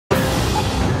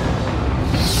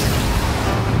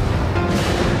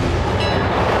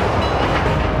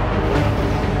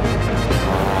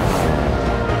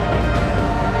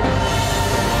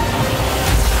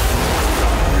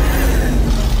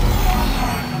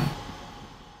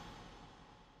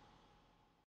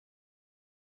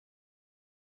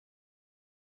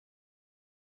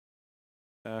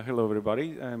Hello,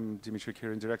 everybody. I'm Dimitri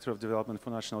Kirin, Director of Development for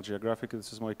National Geographic.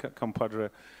 This is my compadre,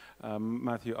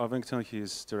 Matthew Ovington. He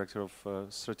is Director of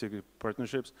Strategic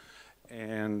Partnerships.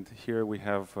 And here we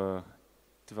have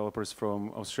developers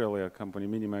from Australia, company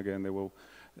Minimega, and they will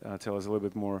tell us a little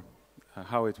bit more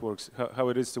how it works, how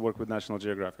it is to work with National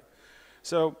Geographic.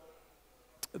 So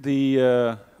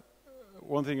the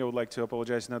one thing I would like to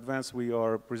apologize in advance, we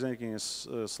are presenting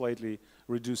slightly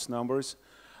reduced numbers.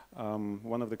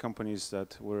 One of the companies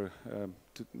that was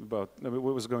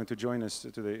going to join us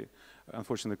today,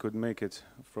 unfortunately couldn't make it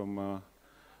from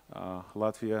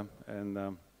Latvia,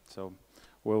 and so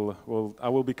I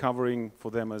will be covering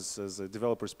for them as a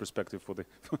developer's perspective for the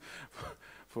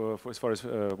for as far as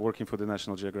working for the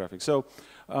National Geographic. So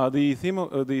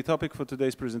the topic for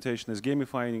today's presentation is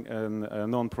gamifying a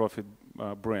non-profit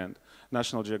brand.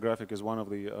 National Geographic is one of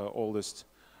the oldest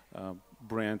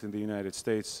brand in the United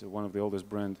States, one of the oldest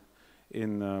brand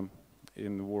in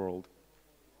the world.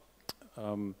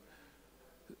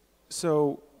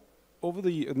 So over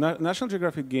the National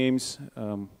Geographic Games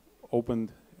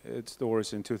opened its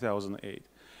doors in 2008,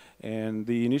 and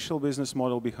the initial business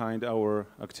model behind our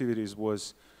activities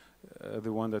was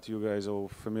the one that you guys are all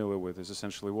familiar with, is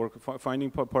essentially finding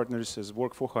partners as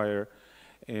work for hire,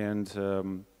 and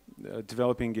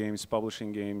developing games,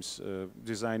 publishing games,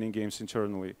 designing games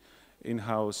internally,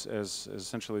 in-house as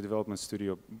essentially a development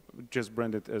studio, just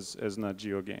branded as Nat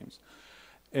Geo Games.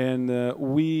 And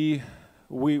we've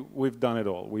done it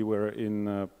all. We were in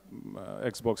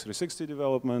Xbox 360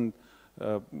 development.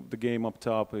 The game up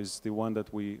top is the one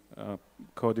that we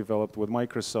co-developed with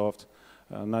Microsoft,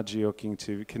 Nat Geo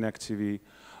Kinect TV.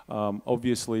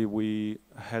 Obviously, we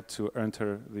had to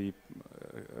enter the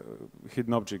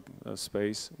hidden object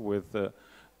space with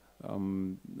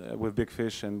Big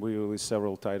Fish, and we released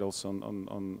several titles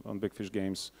on Big Fish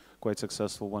Games, quite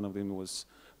successful. One of them was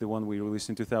the one we released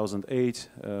in 2008,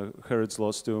 Herod's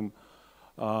Lost Tomb.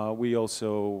 We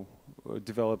also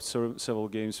developed several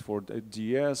games for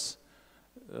DS,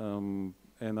 and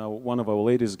one of our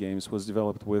latest games was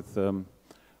developed with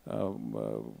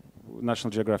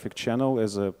National Geographic Channel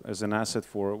as an asset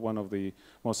for one of the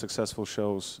most successful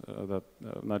shows that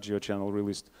Nat Geo Channel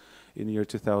released in the year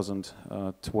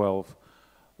 2012,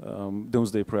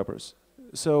 Doomsday Preppers.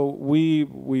 So we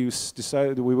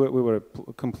decided we were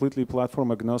completely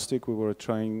platform agnostic. We were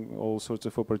trying all sorts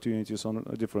of opportunities on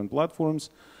different platforms.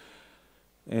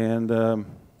 And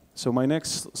so my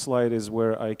next slide is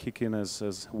where I kick in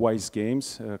as Wise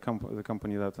Games, the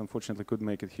company that unfortunately couldn't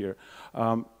make it here.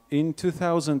 In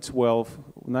 2012,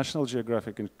 National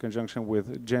Geographic, in conjunction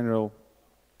with General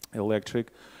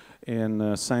Electric and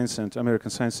American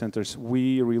Science Centers,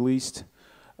 we released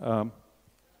a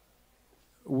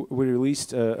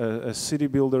city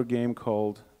builder game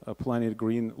called Planet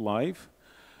Green Live.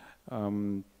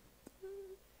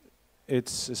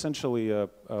 It's essentially a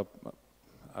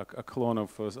clone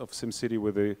of SimCity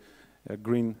with a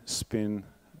green spin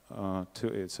to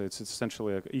it. So it's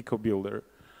essentially an eco-builder.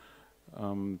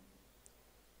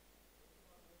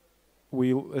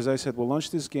 As I said, we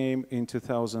launched this game in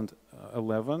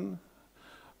 2011.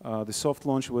 The soft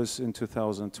launch was in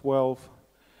 2012,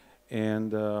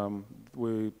 and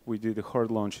we did a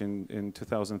hard launch in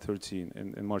 2013,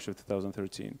 in March of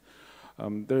 2013.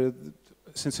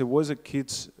 Since it was a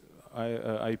kids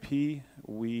IP,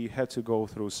 we had to go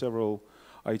through several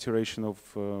iteration of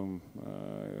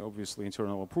obviously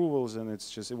internal approvals, and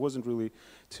it wasn't really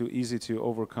too easy to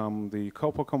overcome the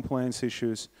COPPA compliance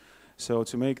issues. So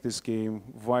to make this game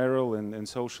viral and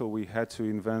social, we had to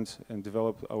invent and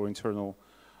develop our internal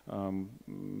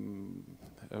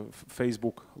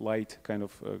Facebook Lite kind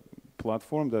of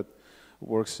platform that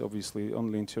works obviously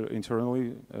only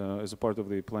internally as a part of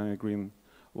the Planet Green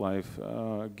Life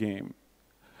game.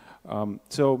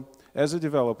 So as a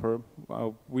developer,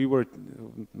 our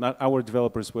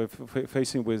developers were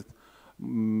facing with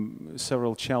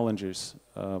several challenges,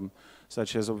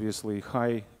 such as obviously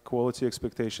high quality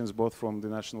expectations, both from the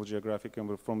National Geographic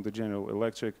and from the General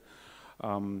Electric.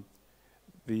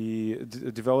 The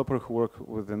developer who work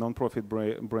with a non-profit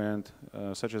brand,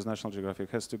 such as National Geographic,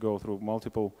 has to go through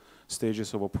multiple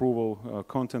stages of approval,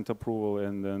 content approval,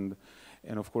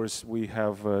 and of course we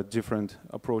have a different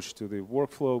approach to the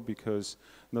workflow, because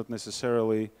not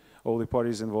necessarily all the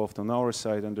parties involved on our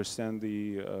side understand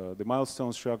the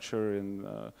milestone structure and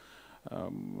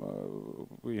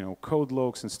code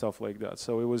logs and stuff like that.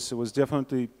 So it was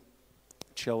definitely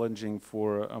challenging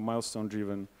for a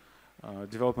milestone-driven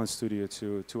development studio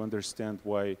to understand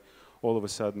why all of a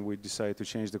sudden we decided to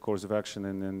change the course of action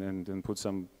and put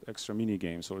some extra mini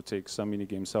games or take some mini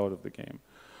games out of the game,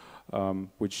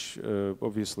 which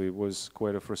obviously was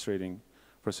quite a frustrating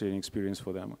frustrating experience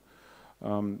for them.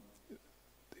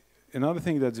 Another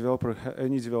thing that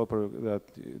any developer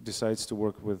that decides to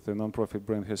work with a non-profit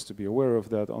brand has to be aware of,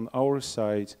 that on our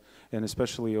side, and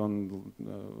especially on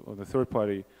the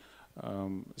third-party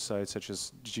sites such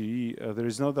as GE, there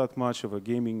is not that much of a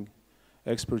gaming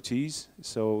expertise,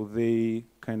 so they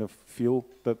kind of feel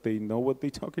that they know what they're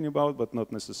talking about, but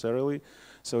not necessarily.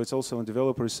 So it's also on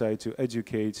developer side to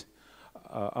educate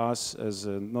us as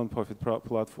a non-profit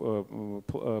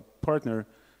partner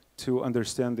to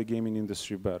understand the gaming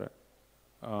industry better.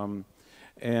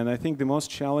 And I think the most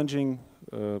challenging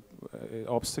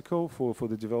obstacle for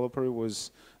the developer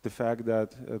was the fact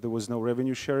that there was no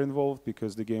revenue share involved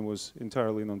because the game was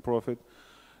entirely non-profit.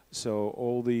 So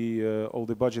all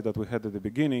the budget that we had at the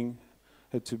beginning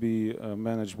had to be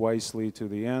managed wisely to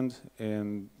the end,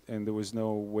 and there was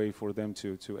no way for them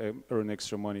to earn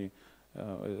extra money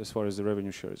as far as the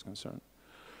revenue share is concerned.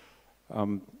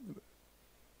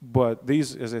 But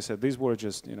these, as I said, these were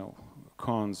just, you know,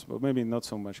 cons, but maybe not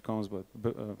so much cons, but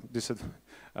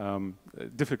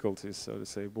difficulties, so to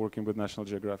say, working with National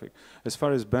Geographic. As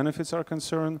far as benefits are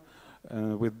concerned,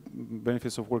 with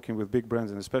benefits of working with big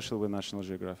brands, and especially with National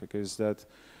Geographic, is that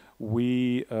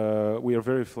we are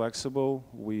very flexible.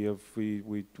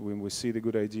 When we see the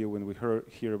good idea, when we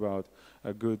hear about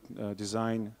a good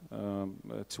design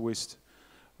twist,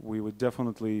 we would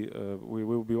definitely we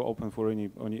will be open for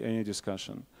any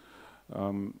discussion.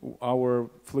 Our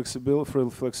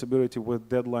flexibility with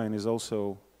deadline is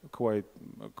also quite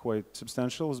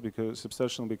substantial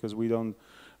because we don't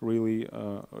really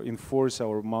enforce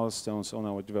our milestones on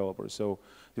our developers. So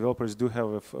developers do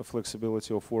have a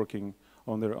flexibility of working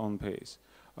on their own pace.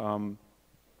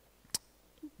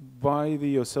 By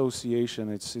the association,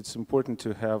 it's important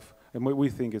to have, and we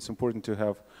think it's important to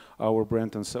have our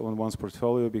brand on one's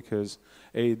portfolio, because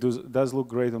it does look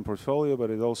great on portfolio, but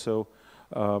it also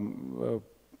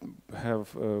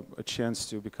have a chance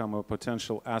to become a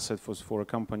potential asset for a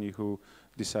company who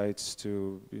decides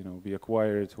to, you know, be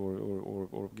acquired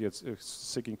or gets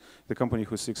seeking, the company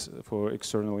who seeks for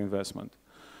external investment.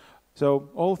 So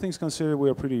all things considered, we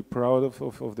are pretty proud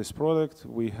of this product.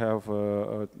 We have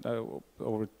over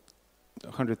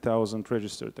 100,000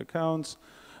 registered accounts.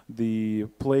 The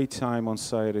play time on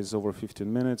site is over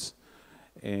 15 minutes.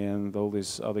 And all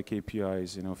these other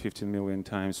KPIs, you know, 15 million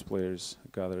times players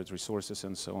gathered resources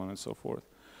and so on and so forth.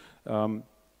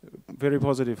 Very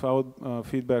positive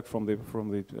feedback from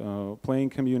the playing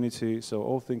community. So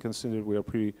all things considered, we're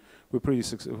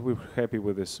happy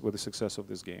with the success of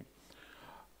this game.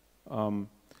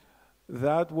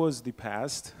 That was the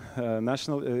past.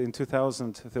 In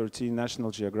 2013,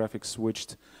 National Geographic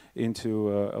switched into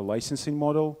a licensing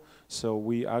model. So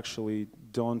we actually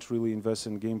don't really invest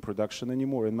in game production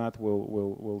anymore, and Matt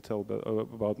will tell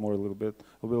about more a little bit.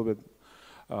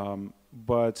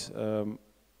 But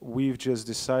we've just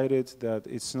decided that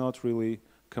it's not really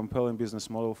compelling business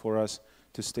model for us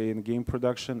to stay in game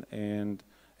production, and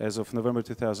as of November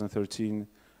 2013,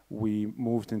 we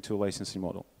moved into a licensing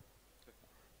model.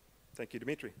 Thank you,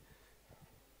 Dmitry.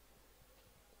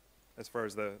 As far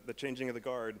as the changing of the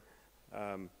guard,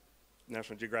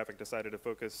 National Geographic decided to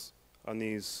focus on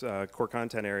these core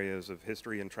content areas of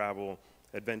history and travel,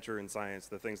 adventure and science,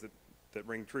 the things that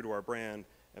ring true to our brand,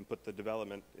 and put the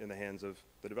development in the hands of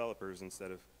the developers instead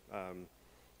of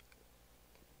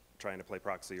trying to play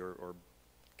proxy or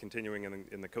continuing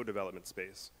in the co-development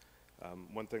space.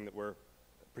 One thing that we're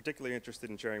particularly interested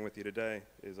in sharing with you today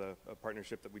is a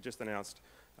partnership that we just announced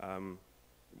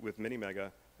with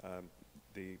Minimega,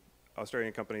 the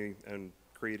Australian company and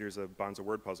creators of Bonza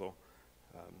Word Puzzle.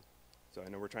 So I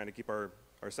know we're trying to keep our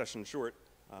session short.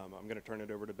 I'm going to turn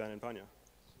it over to Ben and Panya.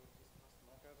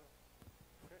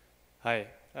 Hi,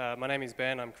 my name is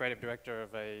Ben. I'm creative director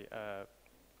of a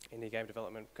indie game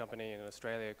development company in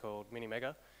Australia called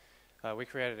Minimega. We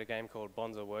created a game called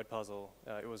Bonza Word Puzzle.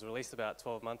 It was released about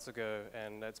 12 months ago,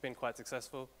 and it's been quite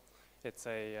successful. It's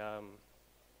a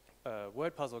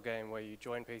word puzzle game where you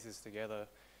join pieces together,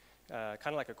 kind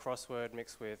of like a crossword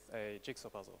mixed with a jigsaw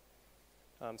puzzle.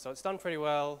 So it's done pretty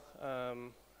well.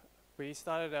 We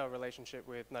started our relationship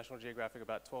with National Geographic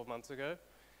about 12 months ago.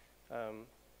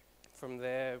 From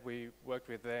there, we worked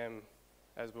with them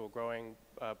as we were growing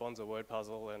Bonza Word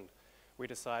Puzzle, and we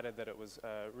decided that it was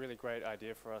a really great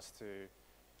idea for us to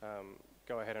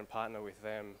go ahead and partner with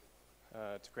them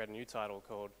to create a new title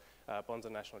called Bonza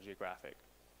National Geographic.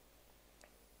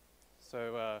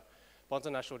 So Bonza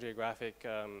National Geographic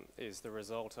is the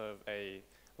result of a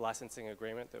licensing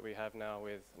agreement that we have now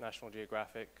with National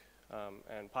Geographic,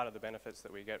 and part of the benefits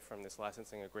that we get from this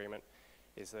licensing agreement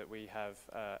is that we have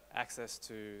access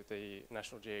to the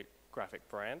National Geographic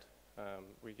brand.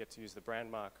 We get to use the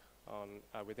brand mark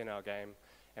within our game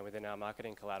and within our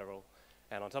marketing collateral.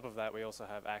 And on top of that, we also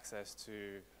have access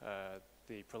to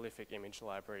the prolific image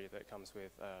library that comes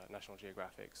with National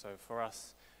Geographic. So for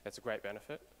us, it's a great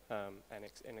benefit, and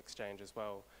in exchange as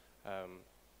well,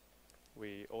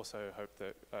 we also hope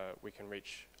that we can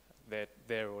reach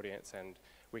their audience, and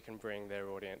we can bring their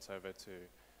audience over to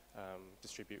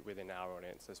distribute within our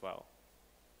audience as well.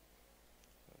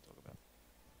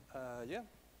 Yeah.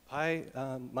 Hi,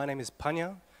 my name is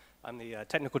Panya. I'm the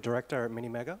technical director at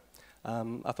Minimega.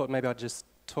 I thought maybe I'd just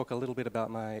talk a little bit about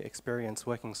my experience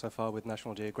working so far with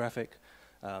National Geographic.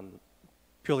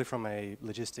 Purely from a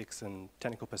logistics and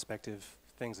technical perspective,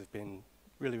 things have been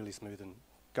really, really smooth and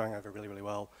going over really, really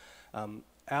well.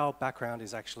 Our background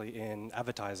is actually in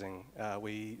advertising.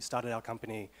 We started our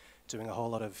company doing a whole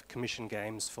lot of commission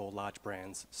games for large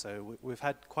brands. So we've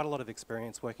had quite a lot of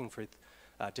experience working for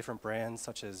different brands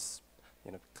such as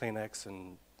Kleenex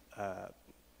and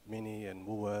Mini and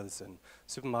Woolworths and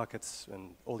supermarkets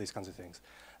and all these kinds of things.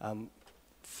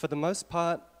 For the most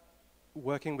part,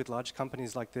 working with large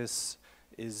companies like this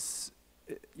is,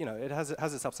 it has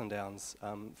its ups and downs.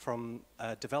 From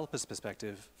a developer's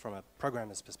perspective, from a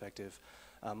programmer's perspective,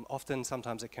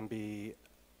 sometimes it can be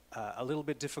a little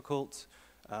bit difficult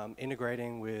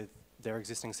integrating with their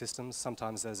existing systems.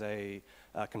 Sometimes there's a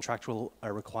contractual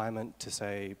requirement to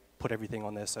say, put everything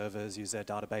on their servers, use their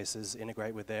databases,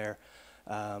 integrate with their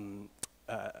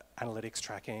analytics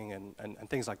tracking and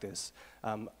things like this.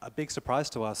 A big surprise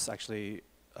to us actually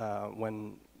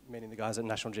when meeting the guys at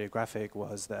National Geographic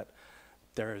was that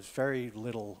there is very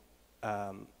little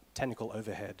technical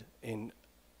overhead in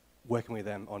working with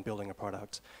them on building a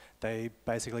product. They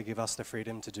basically give us the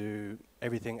freedom to do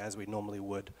everything as we normally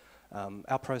would.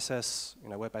 Our process,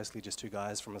 we're basically just two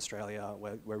guys from Australia.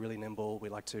 We're really nimble. We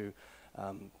like to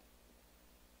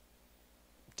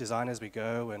design as we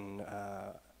go and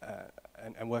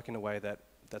work in a way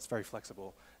that's very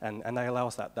flexible. And they allow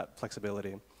us that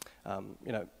flexibility.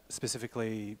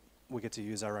 Specifically, we get to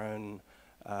use our own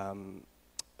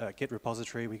Git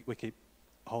repository. We keep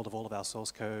hold of all of our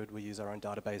source code. We use our own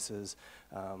databases.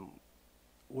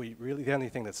 The only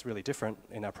thing that's really different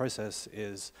in our process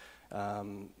is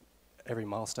every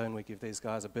milestone we give these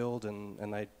guys a build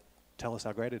and they tell us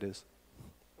how great it is.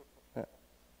 Yeah.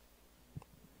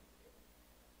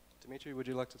 Dimitri, would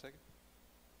you like to take it?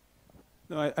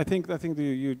 No, I think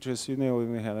you nailed it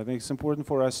in the head. I think it's important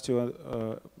for us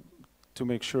to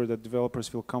make sure that developers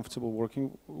feel comfortable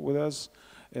working with us.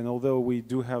 And although we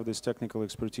do have this technical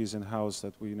expertise in-house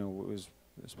that we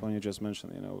as Panya just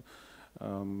mentioned,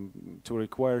 to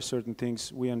require certain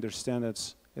things, we understand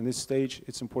that in this stage,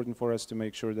 it's important for us to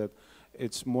make sure that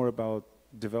it's more about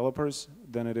developers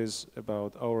than it is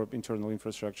about our internal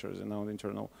infrastructures and our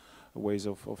internal ways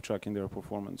of tracking their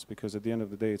performance. Because at the end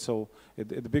of the day, it's all, at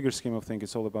the bigger scheme of things,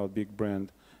 it's all about big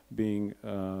brand being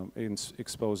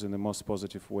exposed in the most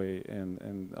positive way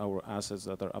and our assets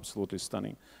that are absolutely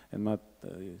stunning. And Matt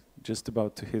just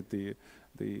about to hit the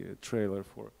trailer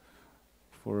for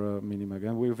Minimega.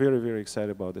 And we're very, very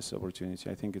excited about this opportunity.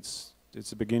 I think it's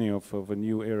the beginning of a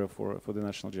new era for the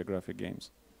National Geographic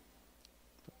games.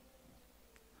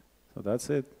 So that's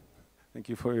it. Thank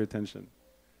you for your attention.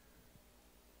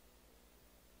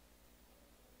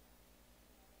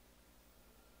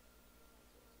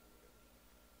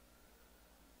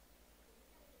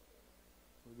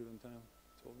 We're good on time.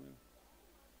 12 minutes.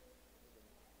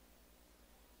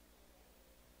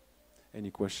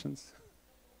 Any questions?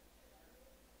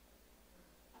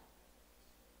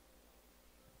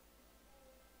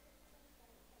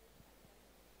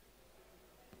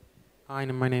 Hi,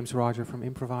 my name's Roger from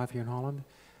Improvive here in Holland.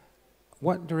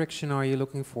 What direction are you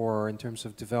looking for in terms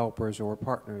of developers or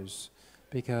partners?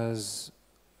 Because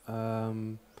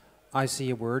I see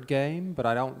a word game, but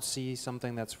I don't see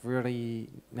something that's really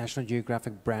National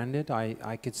Geographic branded.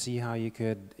 I could see how you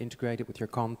could integrate it with your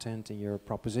content and your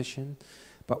proposition.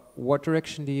 But what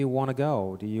direction do you want to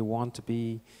go? Do you want to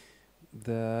be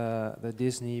the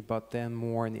Disney, but then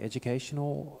more in the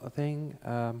educational thing?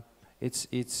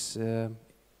 It's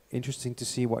interesting to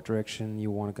see what direction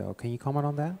you want to go. Can you comment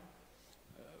on that?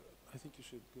 I think you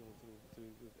should go to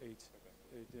 8.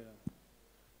 Yeah.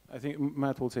 I think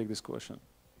Matt will take this question.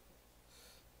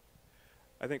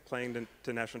 I think playing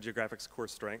to National Geographic's core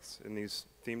strengths in these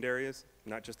themed areas,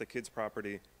 not just the kids'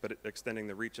 property, but extending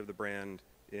the reach of the brand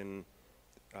in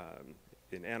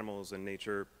animals and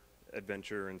nature,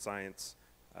 adventure and science.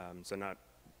 So not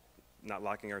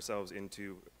locking ourselves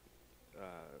into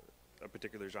a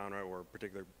particular genre or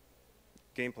particular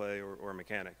gameplay or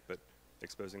mechanic, but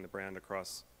exposing the brand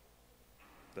across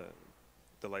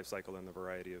the life cycle and the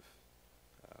variety of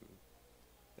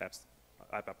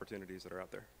app opportunities that are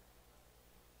out there.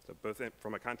 So both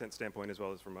from a content standpoint as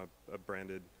well as from a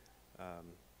branded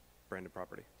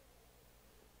property.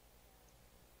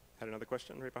 Had another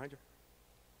question right behind you?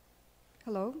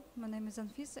 Hello, my name is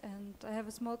Anfis, and I have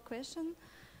a small question.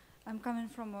 I'm coming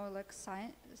from a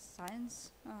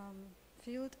science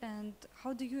field, and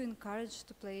how do you encourage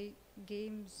to play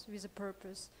games with a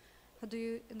purpose? How do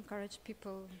you encourage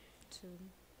people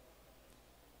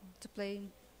to play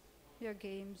your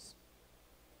games?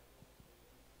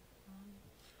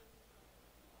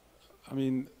 I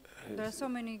mean, there are so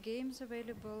many games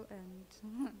available, and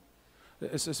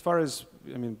as far as,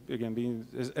 I mean, again, being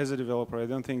as a developer, I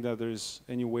don't think that there's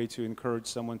any way to encourage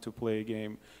someone to play a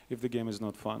game if the game is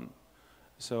not fun.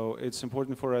 So it's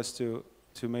important for us to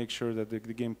make sure that the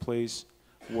game plays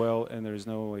well and there's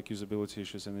no like usability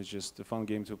issues, and it's just a fun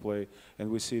game to play. And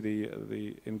we see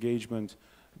the engagement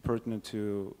pertinent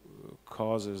to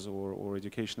causes or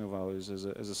educational values as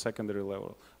a secondary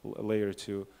layer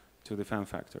to the fan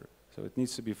factor. So it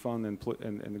needs to be fun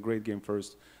and a great game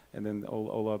first, and then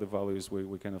all other values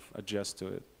we kind of adjust to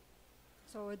it.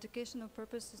 So educational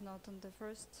purpose is not on the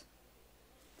first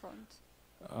front?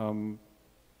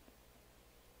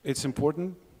 It's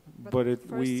important, but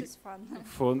is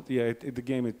fun. The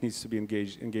game it needs to be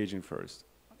engaging first,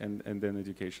 and then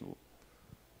educational.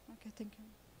 Okay, thank you.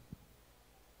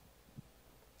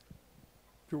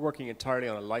 If you're working entirely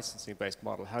on a licensing-based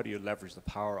model, how do you leverage the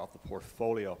power of the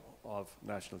portfolio of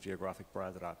National Geographic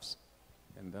branded apps?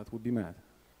 And that would be Matt.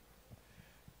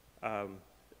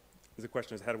 The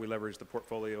question is, how do we leverage the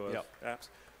portfolio of apps?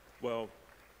 Well,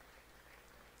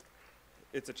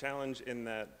 it's a challenge in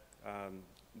that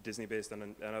Disney-based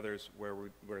and others where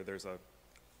there's a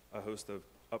host of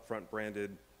upfront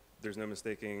branded, there's no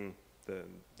mistaking the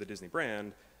Disney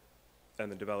brand,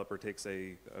 and the developer takes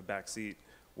a back seat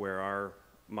where our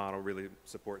model really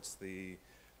supports the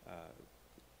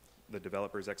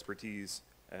developer's expertise,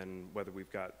 and whether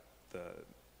we've got the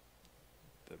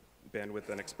bandwidth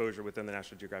and exposure within the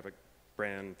National Geographic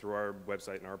brand through our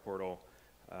website and our portal.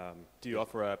 Do you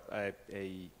offer a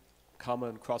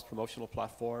common cross-promotional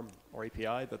platform or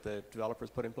API that the developers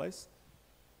put in place?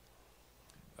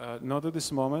 Not at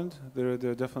this moment. There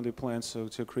are definitely plans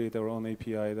to create our own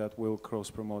API that will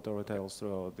cross-promote our titles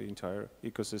throughout the entire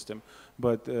ecosystem.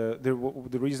 But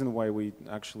the reason why we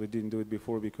actually didn't do it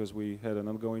before, because we had an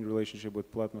ongoing relationship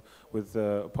with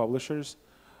publishers,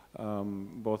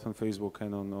 both on Facebook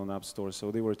and on App Store. So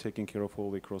they were taking care of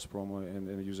all the cross-promo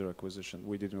and user acquisition.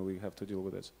 We didn't really have to deal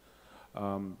with this.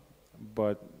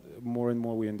 But more and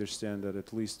more we understand that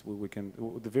at least we can,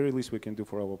 the very least we can do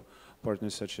for our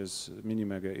partners such as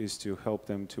Minimega is to help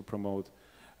them to promote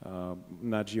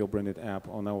Nat Geo branded app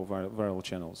on our viral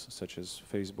channels such as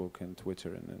Facebook and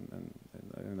Twitter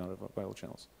and other viral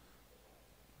channels.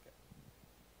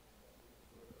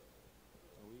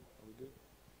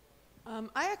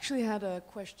 I actually had a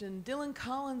question. Dylan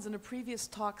Collins in a previous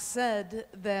talk said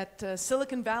that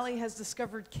Silicon Valley has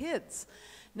discovered kids.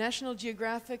 National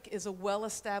Geographic is a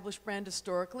well-established brand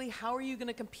historically. How are you going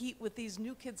to compete with these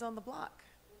new kids on the block?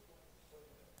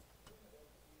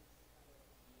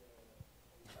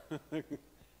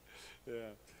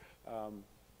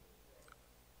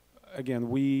 Again,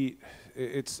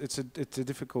 it's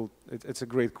a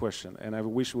great question, and I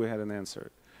wish we had an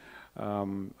answer. I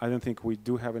don't think we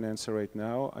do have an answer right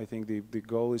now. I think the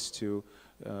goal is to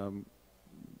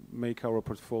make our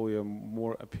portfolio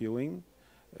more appealing,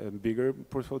 bigger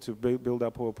portfolio, to build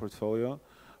up our portfolio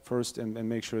first, and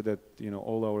make sure that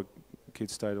all our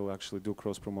kids' titles actually do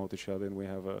cross-promote each other, and we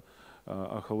have a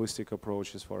holistic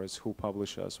approach as far as who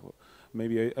publish us.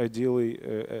 Maybe ideally,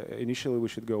 initially we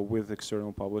should go with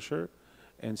external publisher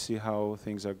and see how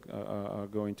things are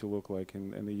going to look like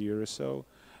in a year or so.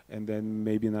 And then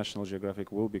maybe National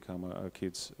Geographic will become a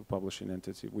kids publishing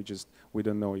entity. We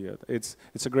don't know yet. It's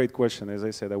a great question. As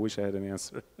I said, I wish I had an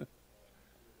answer.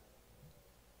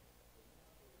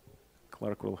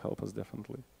 Clark will help us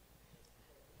definitely.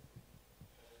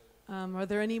 Are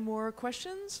there any more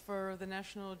questions for the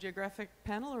National Geographic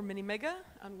panel or Minimega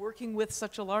on working with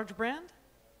such a large brand?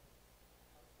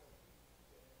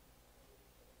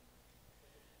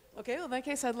 Okay, well in that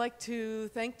case I'd like to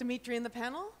thank Dimitri and the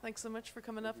panel. Thanks so much for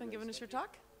coming up and giving us your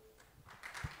talk.